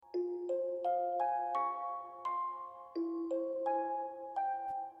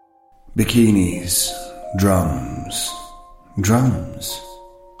Bikinis, drums,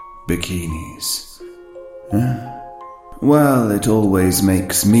 bikinis. Well, it always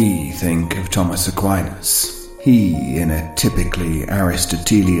makes me think of Thomas Aquinas. He, in a typically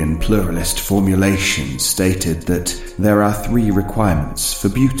Aristotelian pluralist formulation, stated that there are 3 requirements for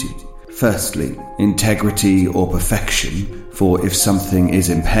beauty. Firstly, integrity or perfection, for if something is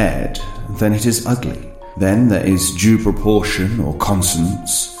impaired, then it is ugly. Then there is due proportion or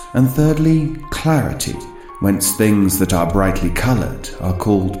consonance. And thirdly, clarity, whence things that are brightly coloured are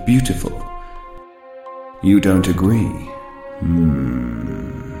called beautiful. You don't agree?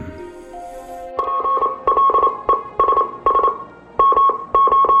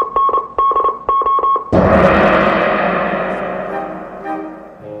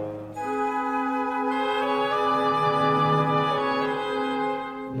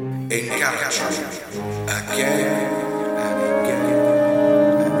 In Galaxy, again and again.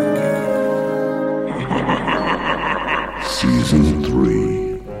 Season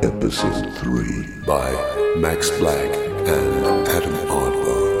 3, Episode 3 By Max Black and Adam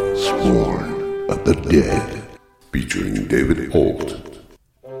Ardvar. Sworn of the Dead, Featuring David Holt.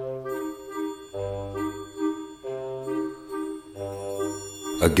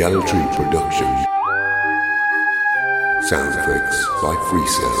 A Galaxy production. Sound effects by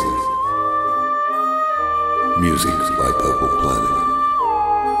Freecell. Music by Purple Planet.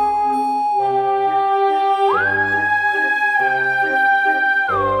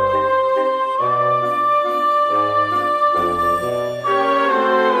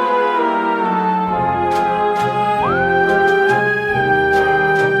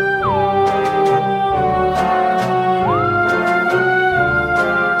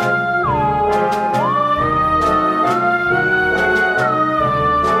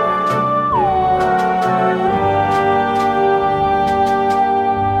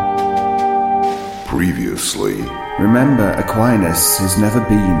 Previously. Remember, Aquinas has never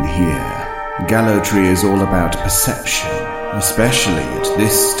been here. Gallotry is all about perception, especially at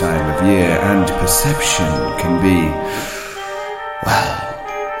this time of year, and perception can be, well,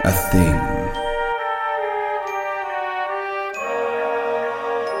 a thing.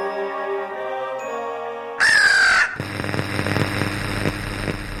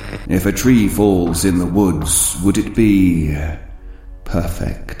 If a tree falls in the woods, would it be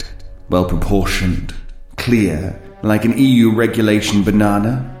perfect? Well-proportioned, clear, like an EU regulation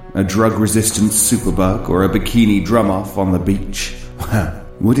banana, a drug-resistant superbug, or a bikini drum-off on the beach?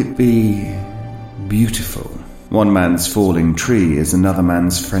 Would it be beautiful? One man's falling tree is another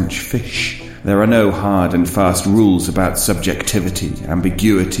man's French fish. There are no hard and fast rules about subjectivity,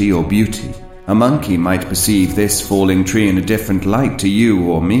 ambiguity, or beauty. A monkey might perceive this falling tree in a different light to you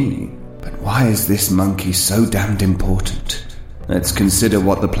or me. But why is this monkey so damned important? Let's consider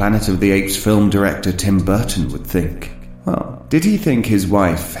what the Planet of the Apes film director Tim Burton would think. Well, did he think his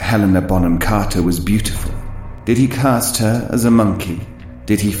wife, Helena Bonham Carter, was beautiful? Did he cast her as a monkey?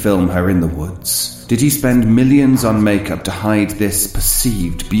 Did he film her in the woods? Did he spend millions on makeup to hide this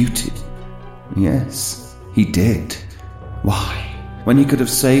perceived beauty? Yes, he did. Why? When he could have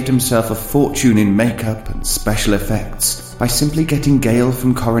saved himself a fortune in makeup and special effects by simply getting Gail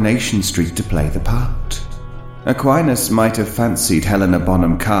from Coronation Street to play the part. Aquinas might have fancied Helena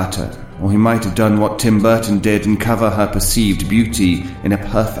Bonham Carter, or he might have done what Tim Burton did and cover her perceived beauty in a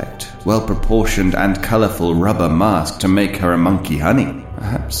perfect, well-proportioned and colourful rubber mask to make her a monkey honey.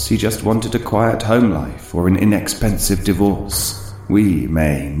 Perhaps he just wanted a quiet home life or an inexpensive divorce. We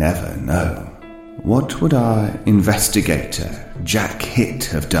may never know. What would our investigator, Jack Hitt,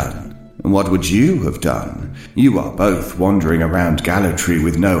 have done? What would you have done? You are both wandering around Gallotry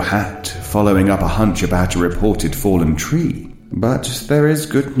with no hat, following up a hunch about a reported fallen tree. But there is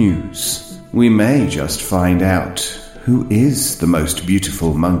good news. We may just find out who is the most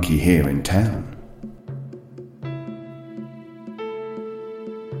beautiful monkey here in town.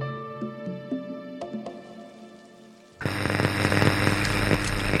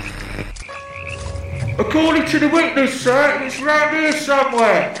 According to the witness, sir, it's round here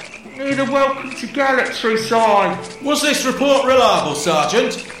somewhere. Near the Welcome to Galaxy sign. Was this report reliable,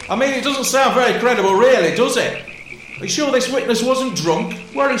 Sergeant? I mean, it doesn't sound very credible, really, does it? Are you sure this witness wasn't drunk?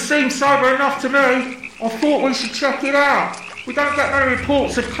 Well, he seems sober enough to me. I thought we should check it out. We don't get many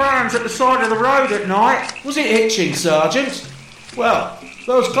reports of clowns at the side of the road at night. Was it hitching, Sergeant? Well,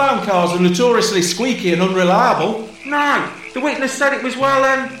 those clown cars are notoriously squeaky and unreliable. No, the witness said it was,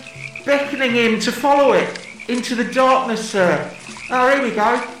 beckoning him to follow it into the darkness, sir. Oh, here we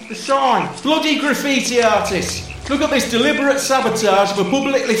go. The sign. Bloody graffiti artists. Look at this deliberate sabotage of a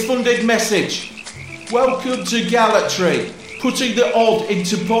publicly funded message. Welcome to Gallotry. putting the odd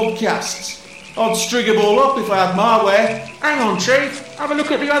into podcasts. I'd string them all up if I had my way. Hang on, Chief. Have a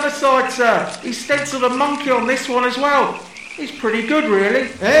look at the other side, sir. He's stenciled a monkey on this one as well. He's pretty good, really.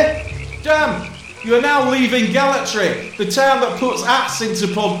 Eh? Damn, you are now leaving Galatry, the town that puts hats into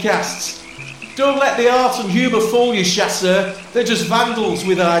podcasts. Don't let the art and humour fool you, Chasseur. They're just vandals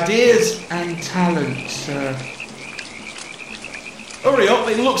with ideas. And talent, sir. Hurry up,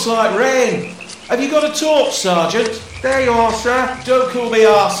 it looks like rain. Have you got a torch, Sergeant? There you are, sir. Don't call me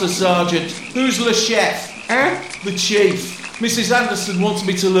Arthur, Sergeant. Who's Le Chef? Eh? The Chief. Mrs. Anderson wants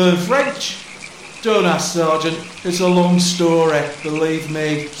me to learn French. Don't ask, Sergeant. It's a long story, believe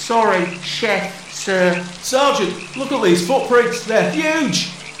me. Sorry, Chef, sir. Sergeant, look at these footprints. They're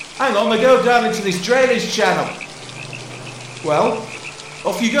huge. Hang on, they go down into this drainage channel. Well,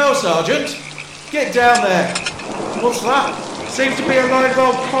 off you go, Sergeant. Get down there. What's that? Seems to be a load of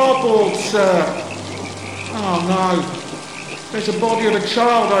old cardboard, sir. Oh no. There's a body of a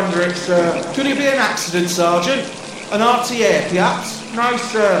child under it, sir. Could it be an accident, Sergeant? An RTA, perhaps? No,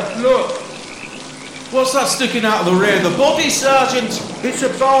 sir. Look. What's that sticking out of the rear of the body, Sergeant? It's a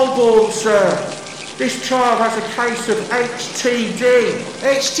billboard, sir. This child has a case of HTD.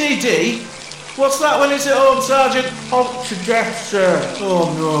 HTD? What's that when it's at home, Sergeant? Hot to death, sir.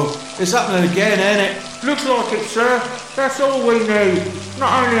 Oh no. It's happening again, ain't it? Looks like it, sir. That's all we need.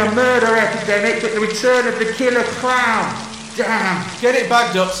 Not only a murder epidemic, but the return of the killer clown. Damn. Get it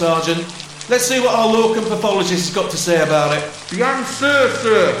bagged up, Sergeant. Let's see what our locum pathologist has got to say about it. Young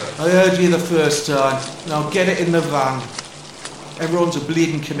sir. I heard you the first time. Now get it in the van. Everyone's a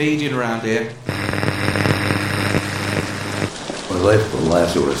bleeding comedian around here. I left for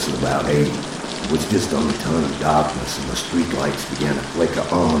Lazarus at about 8. It was just on the turn of darkness, and the streetlights began to flicker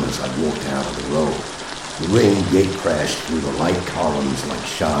on as I walked out of the road. The rain gate crashed through the light columns like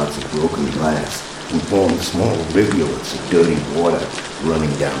shards of broken glass and formed small rivulets of dirty water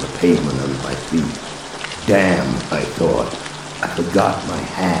running down the pavement under my feet. Damn, I thought. I forgot my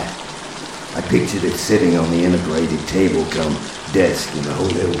hat. I pictured it sitting on the integrated table-cum desk in the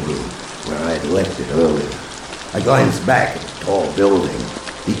hotel room where I had left it earlier. I glanced back at the tall building.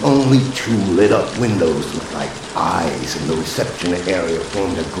 The only 2 lit-up windows looked like eyes, and the reception area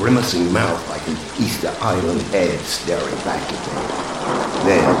formed a grimacing mouth like an Easter Island head staring back at me.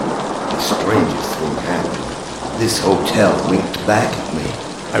 Then, the strangest thing happened. This hotel winked back at me.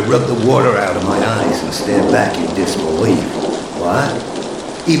 I rubbed the water out of my eyes and stared back in disbelief. What?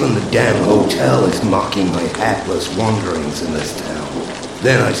 Even the damn hotel is mocking my hapless wanderings in this town.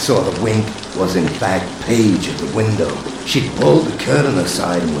 Then I saw the wink was in fact Paige at the window. She'd pulled the curtain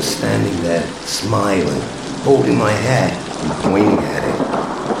aside and was standing there, smiling, holding my hat and pointing at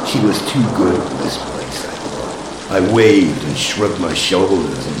it. She was too good for this place, I thought. I waved and shrugged my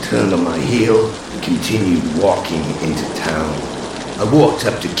shoulders and turned on my heel and continued walking into town. I walked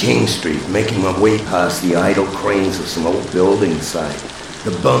up to King Street, making my way past the idle cranes of some old building site,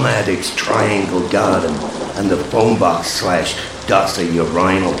 the Bum Addict's Triangle Garden, and the phone box / Dasa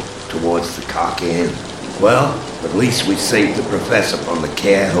urinal towards the Cock Inn. Well, at least we saved the professor from the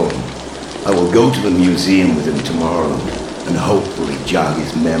care home. I will go to the museum with him tomorrow and hopefully jog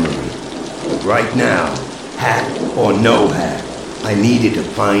his memory. But right now, hat or no hat, I needed to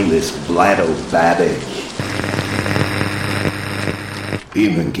find this Vlado Babbage.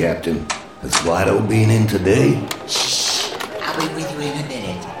 Evening, Captain. Has Vlado been in today? Shh! I'll be with you in a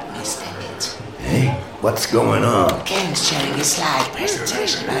minute, Mr. Hitt. Hey, what's going on? Ken's showing his slide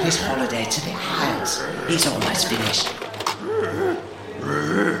presentation about his holiday to the Isles. He's almost finished.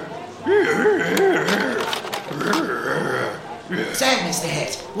 So, Mr.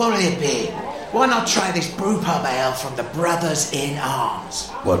 Hitt, what'll it be? Why not try this brewpub ale from the Brothers in Arms?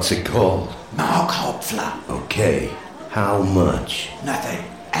 What's it called? Mark Hopfler. Okay. How much? Nothing.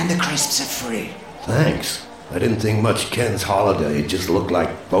 And the crisps are free. Thanks. I didn't think much Ken's holiday. It just looked like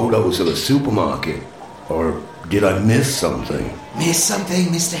photos of the supermarket. Or did I miss something? Miss something,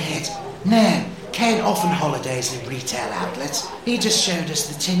 Mr. Hitt? No. Ken often holidays in retail outlets. He just showed us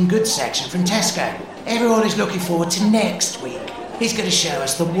the tin goods section from Tesco. Everyone is looking forward to next week. He's going to show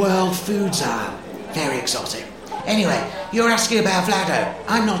us the World Foods aisle. Very exotic. Anyway, you're asking about Vlado.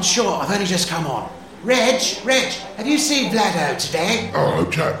 I'm not sure. I've only just come on. Reg, have you seen Vlado today? Hello,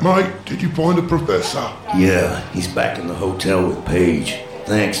 Jack, mate. Did you find the professor? Yeah, he's back in the hotel with Paige.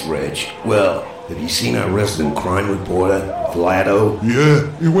 Thanks, Reg. Well, have you seen our resident crime reporter, Vlado?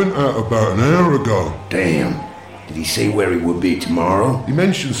 Yeah, he went out about an hour ago. Damn. Did he say where he would be tomorrow? He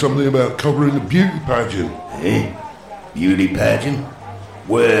mentioned something about covering the beauty pageant. Eh? Beauty pageant?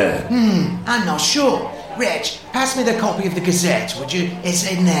 Where? I'm not sure. Reg, pass me the copy of the Gazette, would you?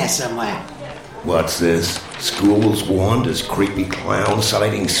 It's in there somewhere. What's this? Schools warned as creepy clown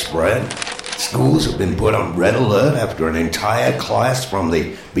sightings spread? Schools have been put on red alert after an entire class from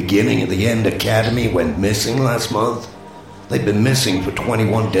the beginning of the end academy went missing last month. They've been missing for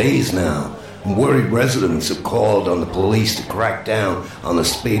 21 days now, and worried residents have called on the police to crack down on the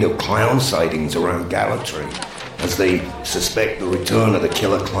spate of clown sightings around Galatry, as they suspect the return of the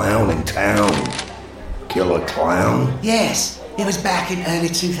killer clown in town. Killer clown? Yes, it was back in early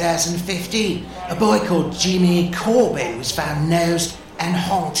 2015. A boy called Jimmy Corbin was found nosed and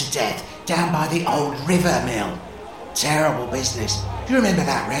hung to death down by the old river mill. Terrible business. Do you remember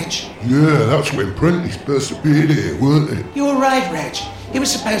that, Reg? Yeah, that's when Prentice first appeared here, weren't it? You were right, Reg. He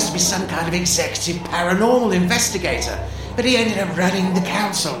was supposed to be some kind of executive paranormal investigator, but he ended up running the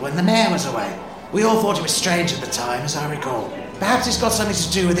council when the mayor was away. We all thought it was strange at the time, as I recall. Perhaps it's got something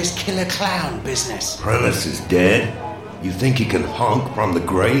to do with this killer clown business. Prentice is dead? You think he can honk from the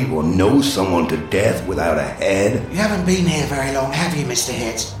grave or know someone to death without a head? You haven't been here very long, have you, Mr.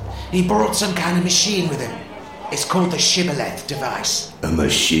 Hitt? He brought some kind of machine with him. It's called the Shibboleth device. A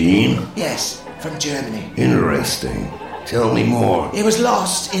machine? Yes, from Germany. Interesting. Tell me more. It was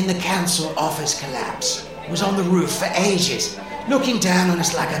lost in the council office collapse. It was on the roof for ages, looking down on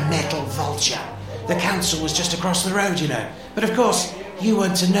us like a metal vulture. The council was just across the road, you know. But of course, you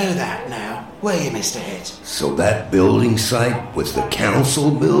weren't to know that now, were you, Mr. Hitt? So that building site was the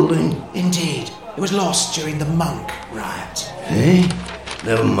council building? Indeed. It was lost during the Monk riot. Eh?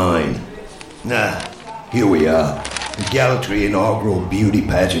 Never mind. Here we are. The Galatry inaugural beauty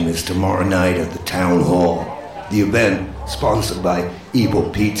pageant is tomorrow night at the town hall. The event, sponsored by Evil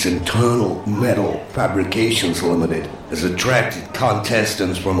Pete's Internal Metal Fabrications Limited, has attracted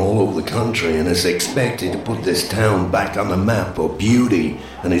contestants from all over the country and is expected to put this town back on the map for beauty,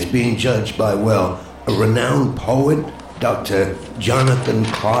 and is being judged by, well, a renowned poet, Dr. Jonathan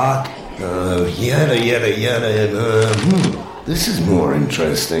Clark, yada. This is more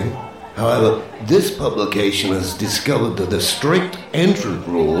interesting. However, this publication has discovered that the strict entrance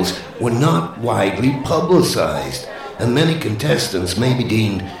rules were not widely publicized, and many contestants may be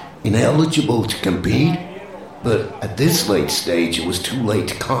deemed ineligible to compete. But at this late stage, it was too late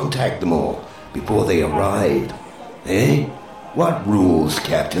to contact them all before they arrived. Eh? What rules,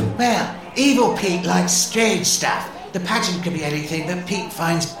 Captain? Well, Evil Pete likes strange stuff. The pageant could be anything that Pete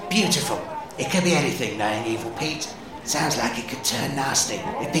finds beautiful. It could be anything, knowing Evil Pete. Sounds like it could turn nasty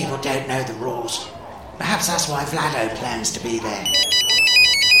if people don't know the rules. Perhaps that's why Vlado plans to be there.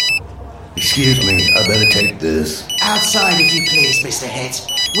 Excuse me, I better take this. Outside, if you please, Mr. Hitt.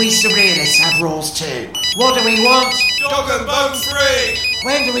 We surrealists have rules too. What do we want? Dog and bone free!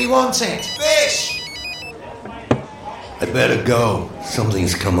 When do we want it? Fish! I better go.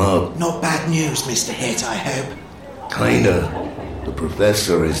 Something's come up. Not bad news, Mr. Hitt, I hope. Kinda. The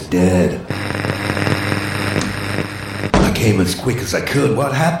professor is dead. I came as quick as I could.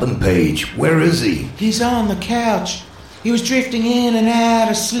 What happened, Paige? Where is he? He's on the couch. He was drifting in and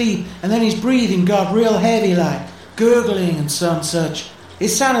out of sleep, and then his breathing got real heavy like, gurgling and some such. It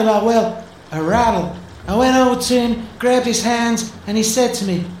sounded like, well, a rattle. I went over to him, grabbed his hands, and he said to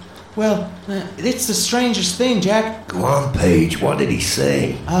me, well, it's the strangest thing, Jack. Go on, Paige. What did he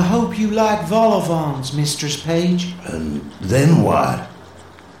say? I hope you like vol-au-vents, Mistress Paige. And then what?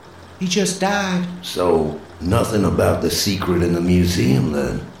 He just died. So, nothing about the secret in the museum,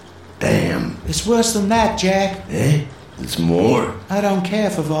 then? Damn. It's worse than that, Jack. Eh? There's more? I don't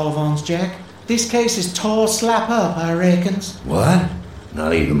care for vol-au-vents, Jack. This case is tore slap up, I reckons. What?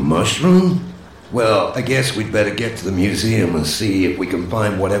 Not even mushroom? Well, I guess we'd better get to the museum and see if we can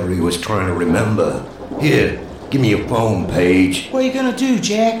find whatever he was trying to remember. Here, give me your phone, Paige. What are you gonna do,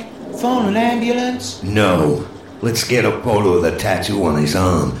 Jack? Phone an ambulance? No. Let's get a photo of the tattoo on his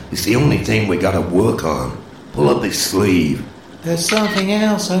arm. It's the only thing we gotta work on. Pull up his sleeve. There's something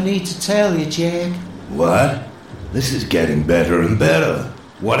else I need to tell you, Jack. What? This is getting better and better.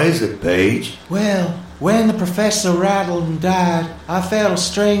 What is it, Paige? Well, when the professor rattled and died, I felt a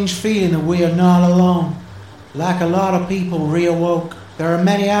strange feeling that we are not alone. Like a lot of people reawoke. There are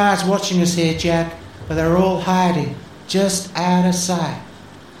many eyes watching us here, Jack, but they're all hiding, just out of sight.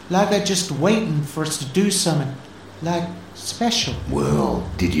 Like they're just waiting for us to do something, like special. Well,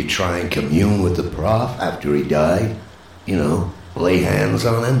 did you try and commune with the prof after he died? You know, lay hands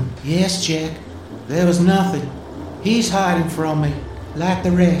on him? Yes, Jack. There was nothing. He's hiding from me, like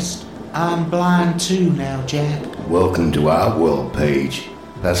the rest. I'm blind too now, Jack. Welcome to our world, Paige.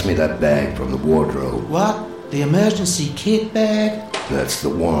 Pass me that bag from the wardrobe. What? The emergency kit bag? That's the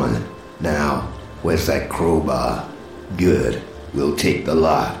one. Now, where's that crowbar? Good. We'll take the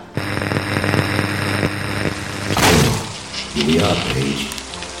lot. Here we are, Paige.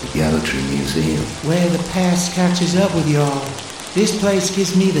 The Gallatry Museum. Where the past catches up with y'all. This place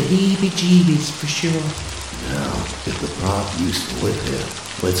gives me the heebie-jeebies for sure. Now, if the Prof used to live here,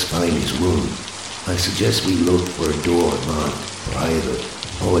 let's find his room. I suggest we look for a door marked private.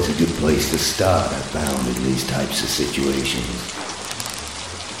 Always a good place to start, I found, in these types of situations.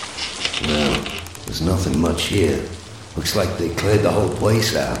 Well, there's nothing much here. Looks like they cleared the whole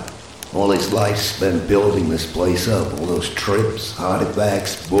place out. All his life spent building this place up. All those trips,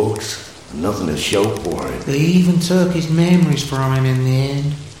 artifacts, books, and nothing to show for it. They even took his memories from him in the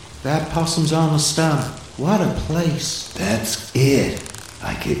end. That possum's on the stump. What a place. That's it.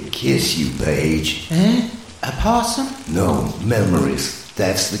 I could kiss you, Paige. Eh? A possum? No, memories.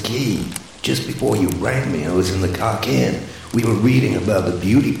 That's the key. Just before you rang me, I was in the Cock Inn. We were reading about the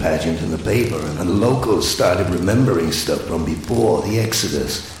beauty pageant in the paper, and the locals started remembering stuff from before the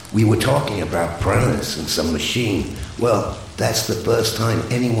Exodus. We were talking about Prentice and some machine. Well, that's the first time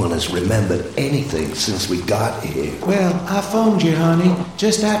anyone has remembered anything since we got here. Well, I phoned you, honey,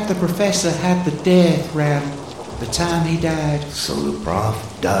 just after the professor had the death rattle. The time he died. So the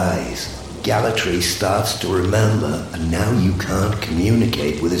Prof dies. Gallatry starts to remember, and now you can't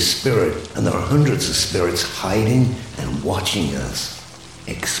communicate with his spirit. And there are hundreds of spirits hiding and watching us,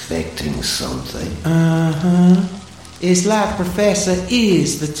 expecting something. Uh-huh. It's like Professor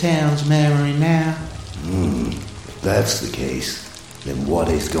is the town's memory now. If that's the case, then what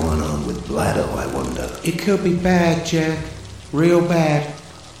is going on with Blatto, I wonder? It could be bad, Jack. Real bad.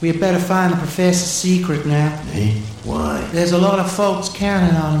 We had better find the Professor's secret now. Eh? Why? There's a lot of folks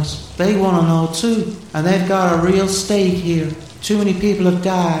counting on us. They want to know too. And they've got a real stake here. Too many people have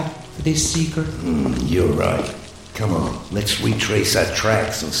died for this secret. You're right. Come on, let's retrace our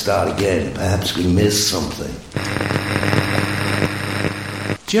tracks and start again. Perhaps we missed something.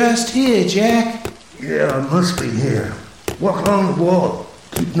 Just here, Jack. Yeah, I must be here. Walk along the wall.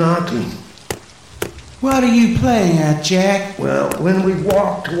 Keep knocking. What are you playing at, Jack? Well, when we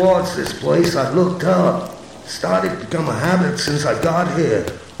walked towards this place, I looked up. Started to become a habit since I got here.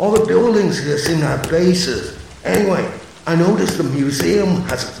 All the buildings here seem to have bases. Anyway, I noticed the museum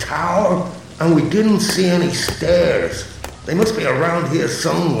has a tower, and we didn't see any stairs. They must be around here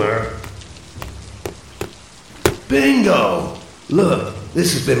somewhere. Bingo! Look,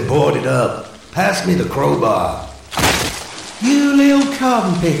 this has been boarded up. Pass me the crowbar. You little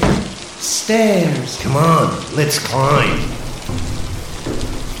cotton picker. Stairs. Come on, let's climb.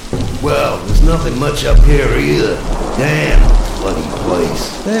 Well, there's nothing much up here either. Damn, bloody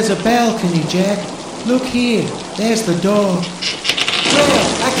place. There's a balcony, Jack. Look here. There's the door. Well,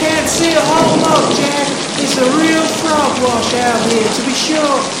 I can't see a whole lot, Jack. It's a real frog wash out here, to be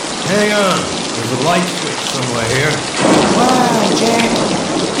sure. Hang on. There's a light switch somewhere here. Wow, Jack.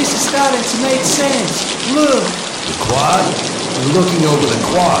 This is starting to make sense. Look. The quad? We're looking over the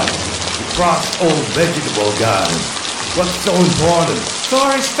quad. The Prof's old vegetable garden. What's so important?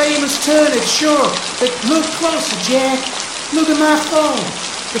 For his famous turnip, sure. But look closer, Jack. Look at my phone.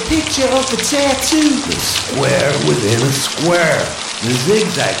 The picture of the tattoo. The square within a square. The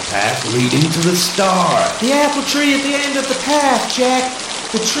zigzag path leading to the star. The apple tree at the end of the path, Jack.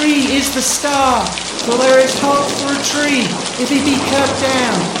 The tree is the star. So there is hope for a tree. If it be cut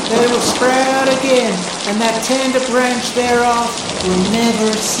down, they will sprout out again, and that tender branch thereof will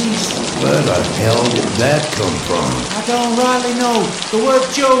never cease. Where the hell did that come from? I don't rightly know. The word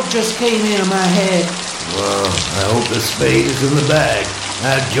Job just came into my head. Well, I hope the spade is in the bag.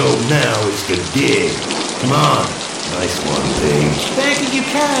 Our job now is to dig. Come on. Nice one, Paige. Thank you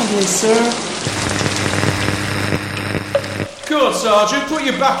kindly, sir. Good, Sergeant, put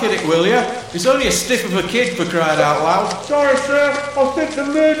your back in it, will you? He's only a stiff of a kid, for crying out loud. Sorry, sir. I think the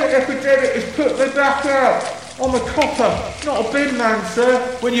murder epidemic has put me back out. I'm a copper, not a bin man, sir.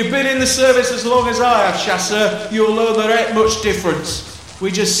 When you've been in the service as long as I have, Chasseur, you'll know there ain't much difference.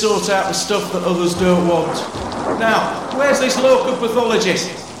 We just sort out the stuff that others don't want. Now, where's this local pathologist?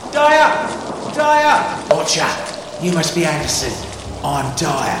 Dyer! Dyer! Watch out. You must be Anderson. I'm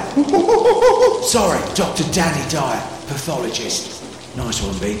Dyer. Sorry, Dr. Danny Dyer, pathologist. Nice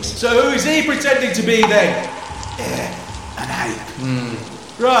one, Biggs. So who is he pretending to be then? An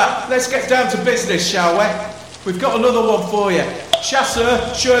ape. Right, let's get down to business, shall we? We've got another one for you.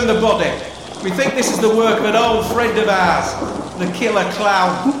 Chasseur, show him the body. We think this is the work of an old friend of ours, the killer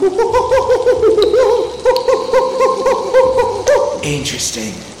clown.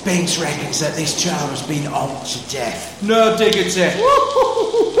 Interesting. Binks reckons that this child has been owned to death. No diggity.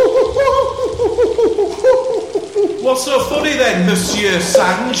 What's so funny then, Monsieur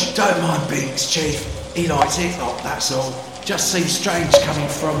Sange? Don't mind Binks, Chief. He likes it, that's all. Just seems strange coming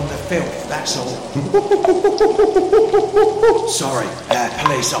from the filth, that's all. Sorry,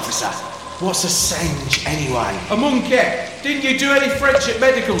 police officer. What's a senge anyway? A monkey. Didn't you do any French at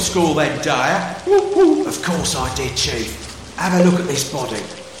medical school then, Dyer? Of course I did, Chief. Have a look at this body.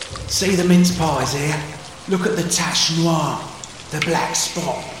 See the mince pies here? Look at the tache noire, the black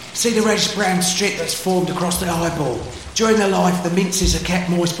spot. See the reddish-brown strip that's formed across the eyeball? During the life, the minces are kept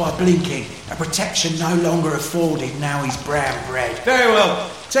moist by blinking, a protection no longer afforded now he's brown bread. Very well.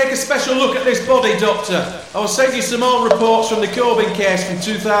 Take a special look at this body, Doctor. I will send you some more reports from the Corbin case from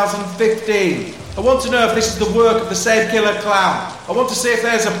 2015. I want to know if this is the work of the same killer clown. I want to see if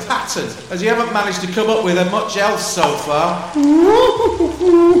there's a pattern, as you haven't managed to come up with much else so far.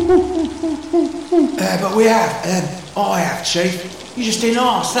 But we have. I have, Chief. You just didn't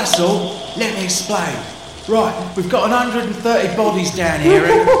ask, that's all. Let me explain. Right, we've got 130 bodies down here.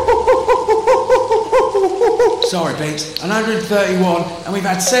 Sorry, Beats. 131, and we've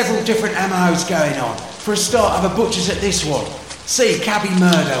had several different MOs going on. For a start, have a butcher's at this one. See, cabbie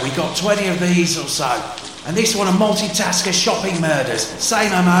murder, we got 20 of these or so. And this one, a multitasker shopping murders.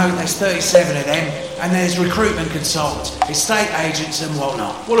 Same MO, there's 37 of them. And there's recruitment consultants, estate agents and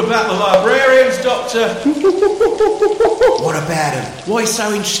whatnot. What about the librarians, Doctor? What about them? Why are you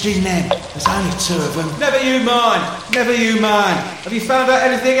so interested in them? There's only 2 of them. Never you mind. Never you mind. Have you found out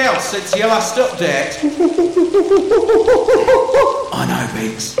anything else since your last update? I know,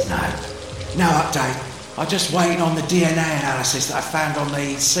 Biggs. No update. I'm just waiting on the DNA analysis that I found on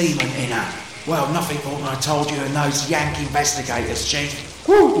the semen in her. Well, nothing more than I told you and those Yank investigators, Chief.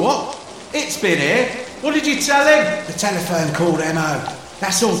 What? It's been here. What did you tell him? The telephone called MO.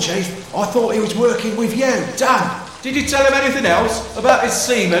 That's all, Chief. I thought he was working with you. Done. Did you tell him anything else about his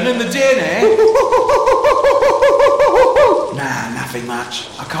semen and the DNA? Nah, nothing much.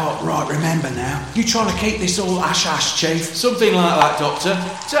 I can't right remember now. You trying to keep this all hush-hush, Chief? Something like that, Doctor.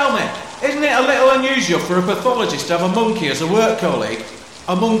 Tell me, isn't it a little unusual for a pathologist to have a monkey as a work colleague?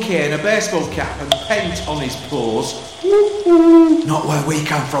 A monkey in a baseball cap and paint on his paws? Not where we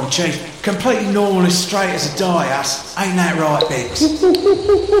come from, Chief. Completely normal as straight as a die, us. Ain't that right, Biggs?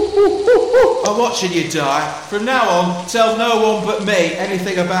 I'm watching you, Di. From now on, tell no one but me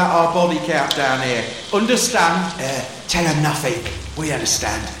anything about our body count down here. Understand? Tell them nothing. We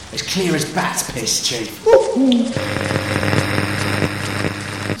understand. As clear as bat's piss, Chief.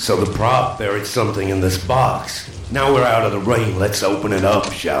 So the prop buried something in this box. Now we're out of the rain, let's open it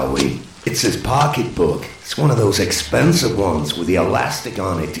up, shall we? It's his pocketbook. It's one of those expensive ones with the elastic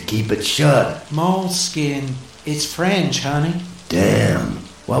on it to keep it shut. Moleskin. It's French, honey. Damn.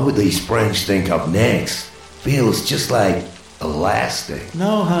 What would these French think of next? Feels just like elastic.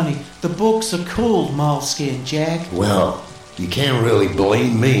 No, honey. The books are called Moleskin, Jack. Well, you can't really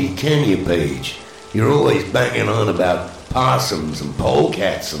blame me, can you, Paige? You're always banging on about possums and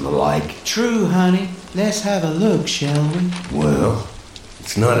polecats and the like. True, honey. Let's have a look, shall we? Well,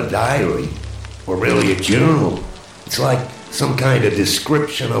 it's not a diary, or really a journal. It's like some kind of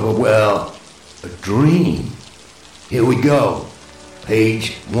description of a dream. Here we go.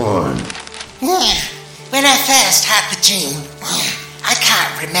 Page 1. When I first had the dream, I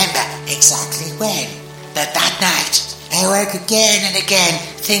can't remember exactly when, but that night, I woke again and again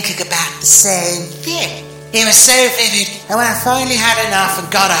thinking about the same thing. It was so vivid, and when I finally had enough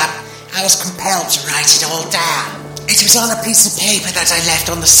and got up, I was compelled to write it all down. It was on a piece of paper that I left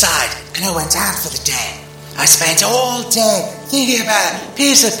on the side, and I went out for the day. I spent all day thinking about a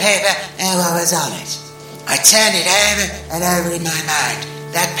piece of paper and what was on it. I turned it over and over in my mind,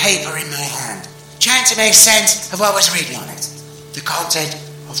 that paper in my hand, trying to make sense of what was written on it, the content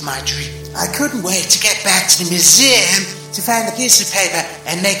of my dream. I couldn't wait to get back to the museum to find the piece of paper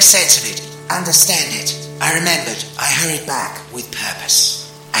and make sense of it, understand it. I remembered I hurried back with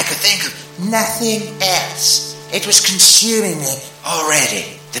purpose. I could think of nothing else. It was consuming me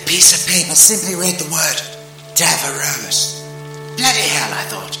already. The piece of paper simply read the word Devereux. Bloody hell, I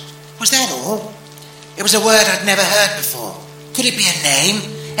thought. Was that all? It was a word I'd never heard before. Could it be a name?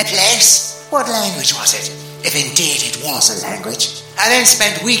 A place? What language was it? If indeed it was a language. I then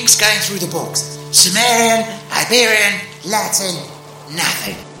spent weeks going through the books. Sumerian, Iberian, Latin,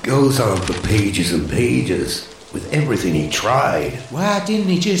 nothing. Goes on for pages and pages. With everything he tried. Why didn't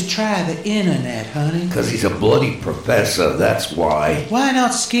he just try the internet, honey? 'Cause he's a bloody professor, that's why. Why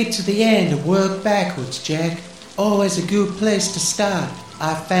not skip to the end and work backwards, Jack? Always a good place to start,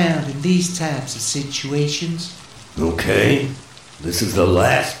 I found in these types of situations. Okay, this is the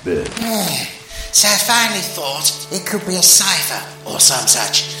last bit. So I finally thought it could be a cipher or some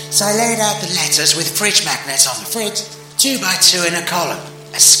such. So I laid out the letters with fridge magnets on the fridge, 2 by 2 in a column,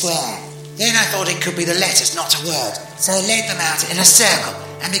 a square. Then I thought it could be the letters, not a word. So I laid them out in a circle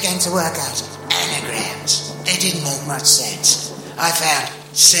and began to work out anagrams. They didn't make much sense. I found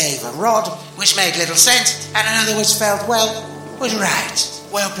save a rod, which made little sense, and another which spelled was right.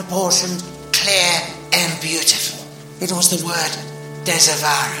 Well-proportioned, clear, and beautiful. It was the word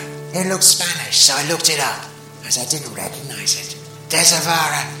desavara. It looked Spanish, so I looked it up, as I didn't recognize it.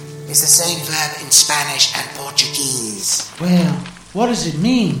 Desavara is the same verb in Spanish and Portuguese. Well, what does it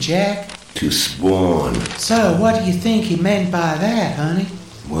mean, Jack? To spawn. So, what do you think he meant by that, honey?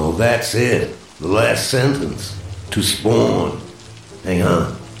 Well, that's it. The last sentence. To spawn. Hang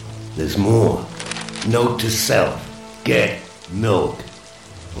on. There's more. Note to self. Get milk.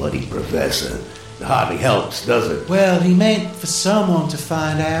 Bloody professor. It hardly helps, does it? Well, he meant for someone to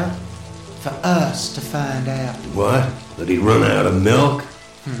find out. For us to find out. What? Did he run out of milk?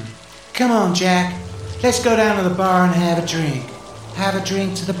 Come on, Jack. Let's go down to the bar and have a drink. Have a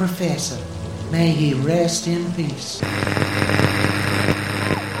drink to the professor. May he rest in peace.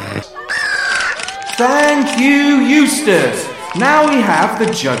 Thank you, Eustace. Now we have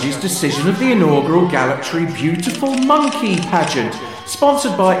the judge's decision of the inaugural Galatry Beautiful Monkey Pageant,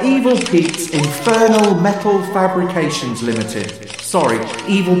 sponsored by Evil Pete's Infernal Metal Fabrications Limited. Sorry,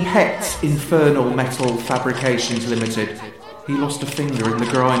 Evil Pet's Infernal Metal Fabrications Limited. He lost a finger in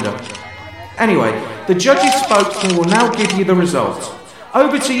the grinder. Anyway, the judge's spokesman will now give you the results.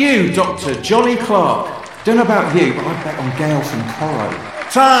 Over to you, Dr. Johnny Clark. Don't know about you, but I bet on Gail from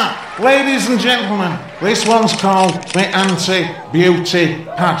Corro. Ladies and gentlemen, this one's called the Anti-Beauty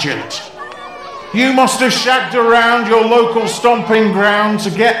Pageant. You must have shagged around your local stomping ground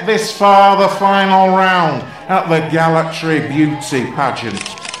to get this far the final round at the Galatry Beauty Pageant.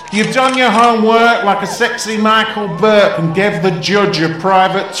 You've done your homework like a sexy Michael Burke and gave the judge a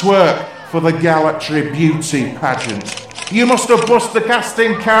private twerk for the Galatry Beauty Pageant. You must have bust the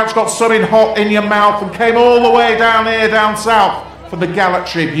casting couch, got something hot in your mouth and came all the way down here down south for the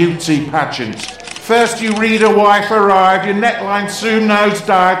Galatry Beauty Pageant. First you read a wife arrived, your neckline soon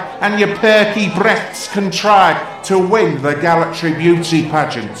nosedived, and your perky breaths contrived to win the Galatry Beauty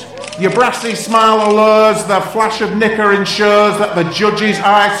Pageant. Your brassy smile allures, the flash of knicker ensures that the judge's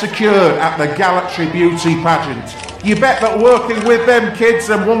eye secured at the Galatry Beauty Pageant. You bet that working with them kids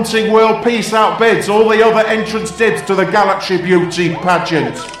and wanting world peace outbids all the other entrance dibs to the Galatry Beauty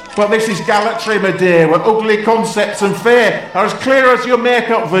Pageant. But this is Galatry, my dear, where ugly concepts and fear are as clear as your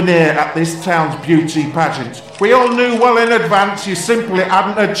makeup veneer at this town's beauty pageant. We all knew well in advance you simply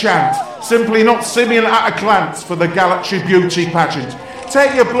hadn't a chance, simply not similar at a glance for the Galatry Beauty Pageant.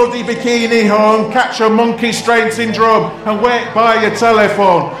 Take your bloody bikini home, catch a monkey strain syndrome and wait by your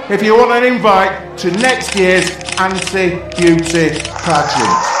telephone if you want an invite to next year's Anti-Beauty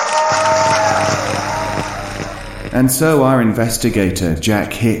Pageant. And so our investigator,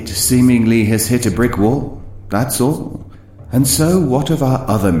 Jack Hitt, seemingly has hit a brick wall. That's all. And so what of our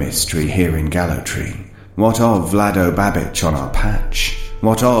other mystery here in Galatry? What of Vlado Babich on our patch?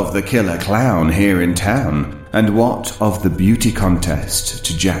 What of the killer clown here in town? And what of the beauty contest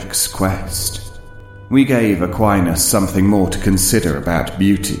to Jack's quest? We gave Aquinas something more to consider about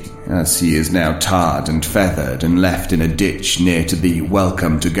beauty, as he is now tarred and feathered and left in a ditch near to the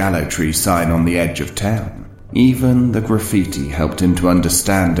Welcome to Galatry sign on the edge of town. Even the graffiti helped him to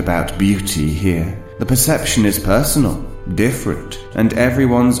understand about beauty here. The perception is personal, different, and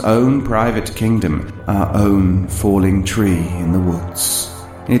everyone's own private kingdom, our own falling tree in the woods.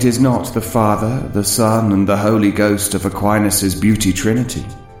 It is not the Father, the Son, and the Holy Ghost of Aquinas' beauty trinity.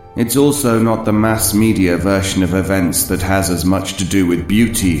 It's also not the mass media version of events that has as much to do with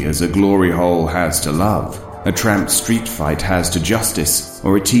beauty as a glory hole has to love, a tramp's street fight has to justice,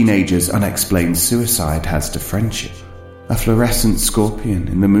 or a teenager's unexplained suicide has to friendship. A fluorescent scorpion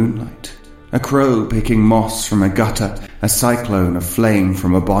in the moonlight, a crow picking moss from a gutter, a cyclone of flame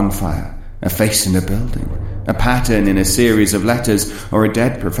from a bonfire, a face in a building, a pattern in a series of letters, or a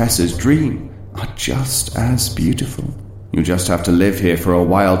dead professor's dream are just as beautiful. You just have to live here for a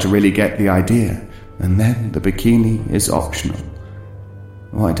while to really get the idea, and then the bikini is optional.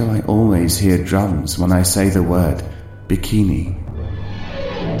 Why do I always hear drums when I say the word bikini?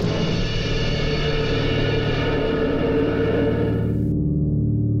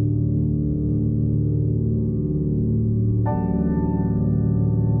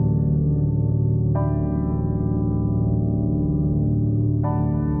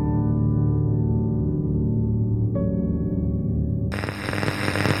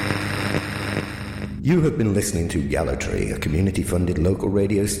 You have been listening to Galatry, a community-funded local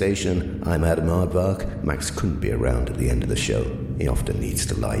radio station. I'm Adam Aardvark. Max couldn't be around at the end of the show. He often needs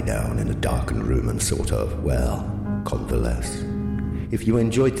to lie down in a darkened room and sort of, well, convalesce. If you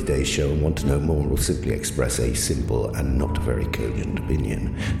enjoyed today's show and want to know more or simply express a simple and not very cogent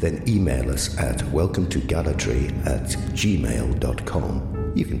opinion, then email us at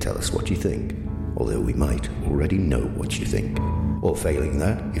welcometogallatry@gmail.com. You can tell us what you think, although we might already know what you think. Or failing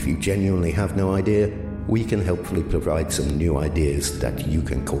that, if you genuinely have no idea, we can helpfully provide some new ideas that you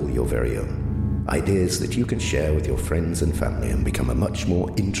can call your very own. Ideas that you can share with your friends and family and become a much more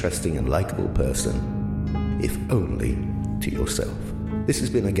interesting and likeable person, if only to yourself. This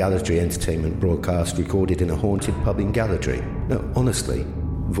has been a Gallatry Entertainment broadcast recorded in a haunted pub in Gallatry. No, honestly,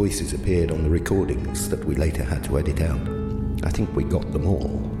 voices appeared on the recordings that we later had to edit out. I think we got them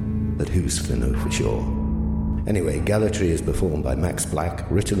all, but who's to know for sure? Anyway, Gallatry is performed by Max Black,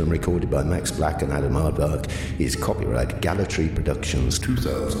 written and recorded by Max Black and Adam Aardvark, is copyright Gallatry Productions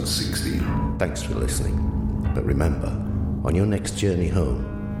 2016. Thanks for listening. But remember, on your next journey home,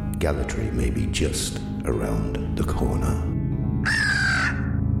 Gallatry may be just around the corner.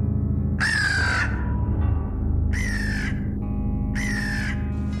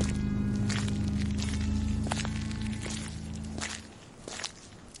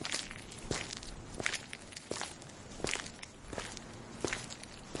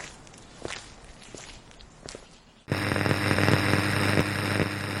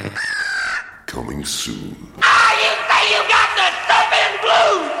 Coming soon. Ah, you say you got the stuff in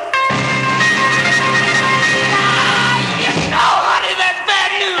blue! Ah, you know, honey, that's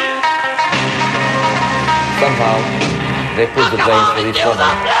bad news! Somehow, they put the blame for each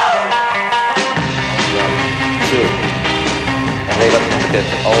other. True. And they got that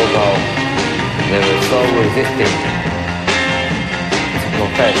although they were so resisting to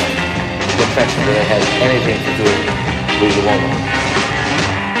confess that they had anything to do with the woman.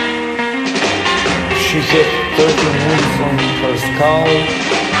 She had 13 wounds on her skull.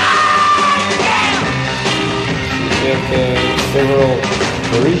 She had several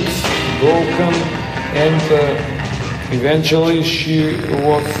ribs broken, and eventually she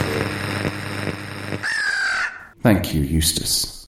was... Thank you, Eustace.